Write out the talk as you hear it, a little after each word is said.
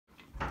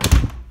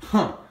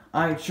Huh,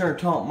 I sure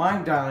taught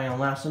my daddy a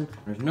lesson.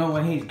 There's no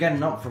way he's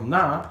getting up from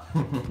that.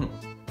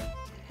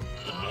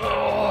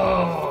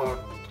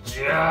 Oh,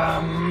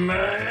 Jimmy!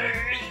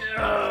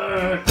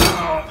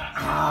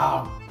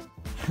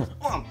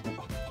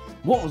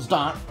 What was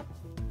that?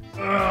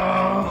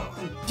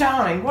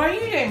 Daddy, what are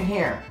you doing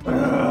here?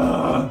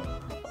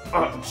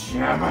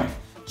 Jimmy!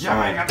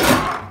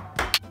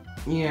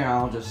 Yeah,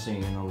 I'll just see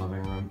you in the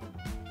living room.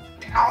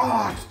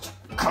 Oh,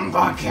 come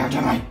back here,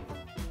 Jimmy!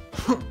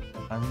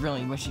 I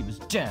really wish he was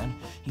dead.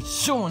 He's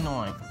so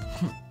annoying.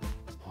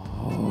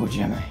 Oh,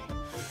 Jimmy,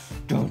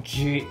 don't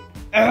you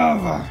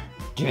ever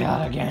do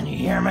that again, you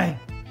hear me?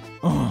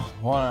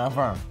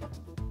 Whatever.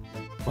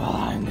 Well,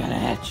 I'm gonna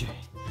hit you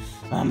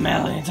a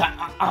million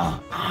times.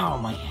 Ow,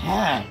 my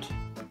head.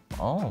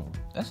 Oh,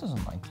 this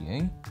isn't like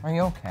you. Are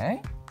you okay?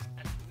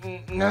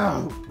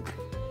 No,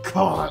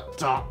 call it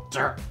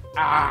doctor.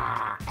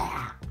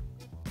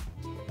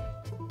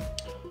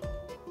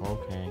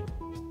 Okay.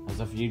 As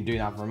if you'd do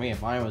that for me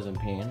if I was in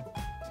pain.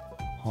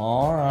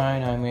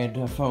 Alright, I made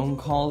a phone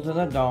call to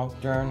the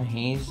doctor and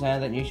he said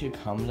that you should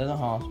come to the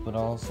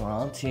hospital, so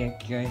I'll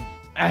take you.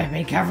 Hey,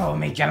 be careful with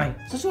me, Jimmy.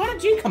 So why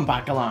did you come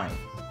back alive?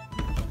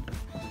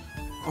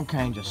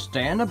 Okay, just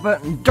stay in a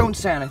bit and don't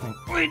say anything.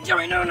 Wait,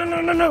 Jimmy, no.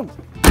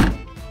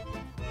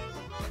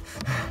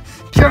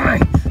 Jimmy,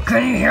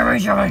 can you hear me,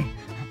 Jimmy?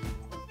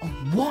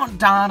 What,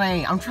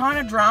 Daddy? I'm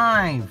trying to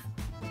drive.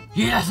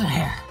 You listen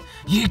here.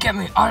 You get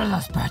me out of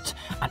this bit,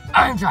 and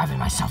I'm driving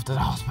myself to the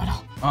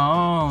hospital.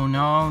 Oh,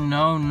 no,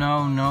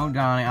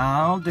 Daddy.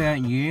 I'll do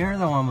it. You're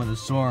the one with the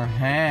sore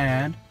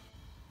head.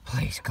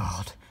 Please,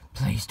 God,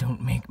 please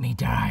don't make me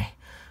die.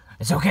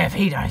 It's okay if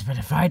he dies, but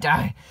if I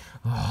die,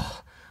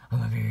 oh, I'm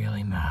gonna be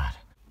really mad.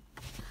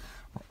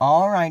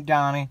 Alright,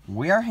 Daddy.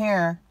 We're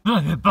here.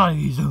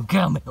 Please don't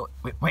kill me.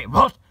 Wait,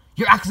 what?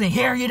 You're actually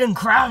here? You didn't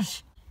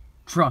crash?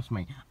 Trust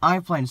me,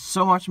 I've played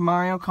so much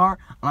Mario Kart,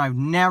 and I've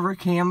never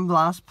came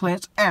last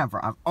place ever.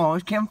 I've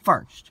always came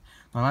first.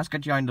 Now let's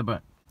get you out of the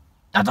boot.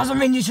 That doesn't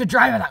mean you should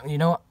drive it. You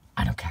know what?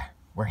 I don't care.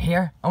 We're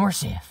here, and we're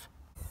safe.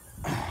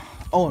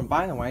 Oh, and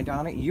by the way,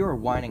 Donnie, you were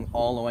whining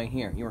all the way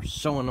here. You were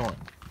so annoying.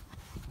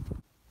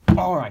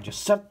 Alright,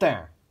 just sit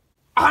there.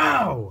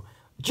 Ow!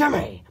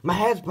 Jimmy, my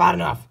head's bad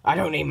enough. I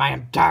don't need my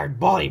entire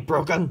body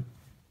broken.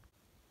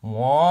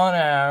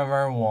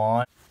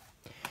 Whatever.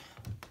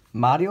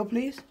 Mario,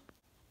 please?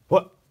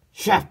 What?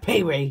 Chef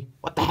Pee-wee,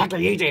 what the heck are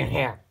you doing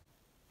here?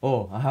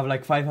 Oh, I have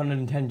like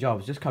 510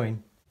 jobs. Just come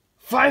in.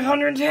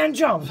 510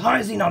 jobs? How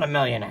is he not a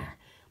millionaire?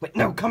 Wait,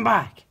 no, come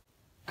back.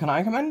 Can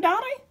I come in,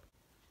 Daddy?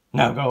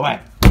 No, go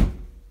away.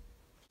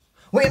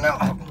 Wait, no.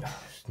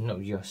 No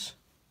use.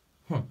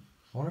 I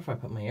wonder if I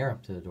put my ear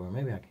up to the door.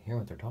 Maybe I can hear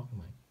what they're talking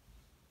about.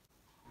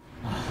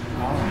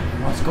 Alright,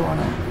 what's going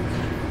on?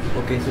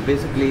 Okay, so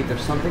basically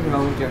there's something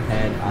wrong with your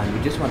head and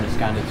we just want to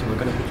scan it, so we're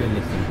going to put you in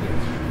listing here.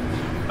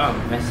 Oh,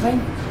 this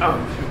thing? Oh,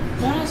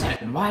 what is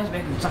it? And why is it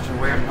making such a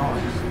weird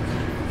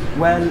noise?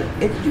 Well,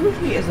 it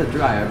usually is a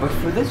dryer, but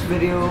for this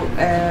video,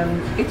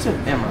 it's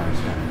an MRI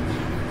scan.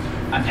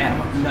 An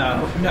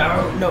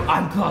MRI? No,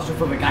 I'm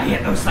claustrophobic. I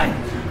hate those things.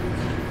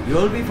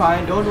 You'll be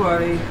fine, don't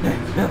worry.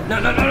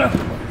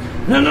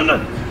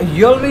 No.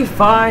 You'll be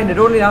fine, it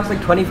only lasts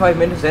like 25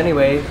 minutes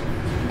anyways.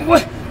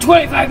 What?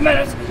 25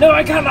 minutes? No,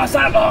 I can't last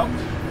that long.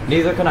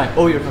 Neither can I.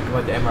 Oh, you're talking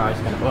about the MRI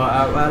scan.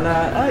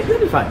 Well, you'll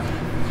be fine.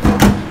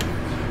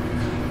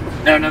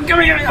 No, come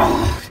here.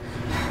 Oh.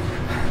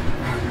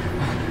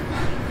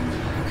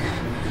 Okay,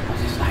 I'll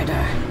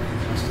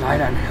just lie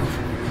down.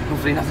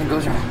 Hopefully nothing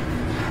goes wrong.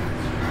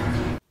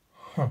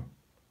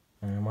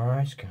 An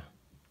MRI scan.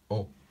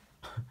 Oh,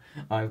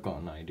 I've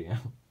got an idea.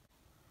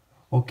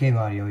 Okay,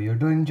 Mario, you're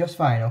doing just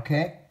fine,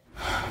 okay?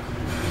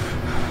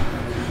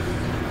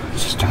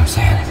 Just don't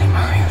say anything,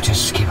 Mario.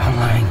 Just keep on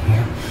lying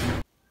here.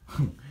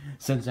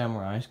 Since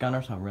MRI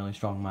scanners have really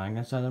strong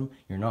magnets in them,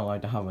 you're not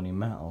allowed to have any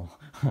metal.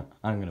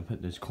 I'm gonna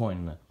put this coin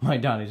in it. My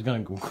daddy's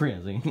gonna go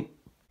crazy.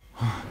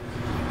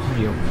 How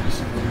do you open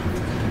this?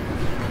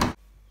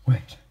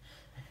 Wait,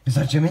 is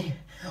that Jimmy?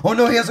 Oh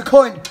no, he has a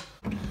coin!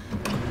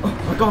 Oh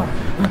my god!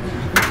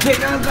 Take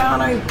that,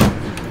 Daddy!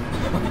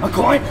 A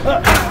coin?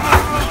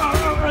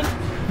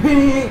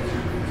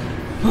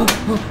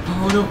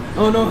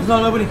 Oh no, it's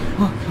not opening.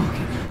 Okay.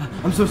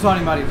 I'm so sorry,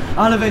 Mario.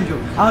 I'll avenge you.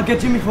 I'll get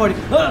Jimmy for you.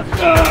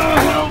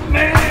 Help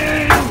me!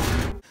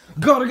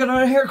 Gotta get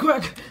out of here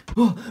quick.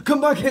 Oh,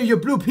 come back here, you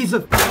blue piece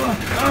of...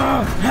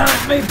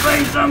 Help me,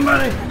 please,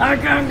 somebody! I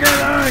can't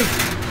get out!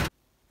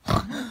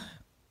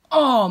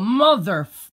 Oh, mother...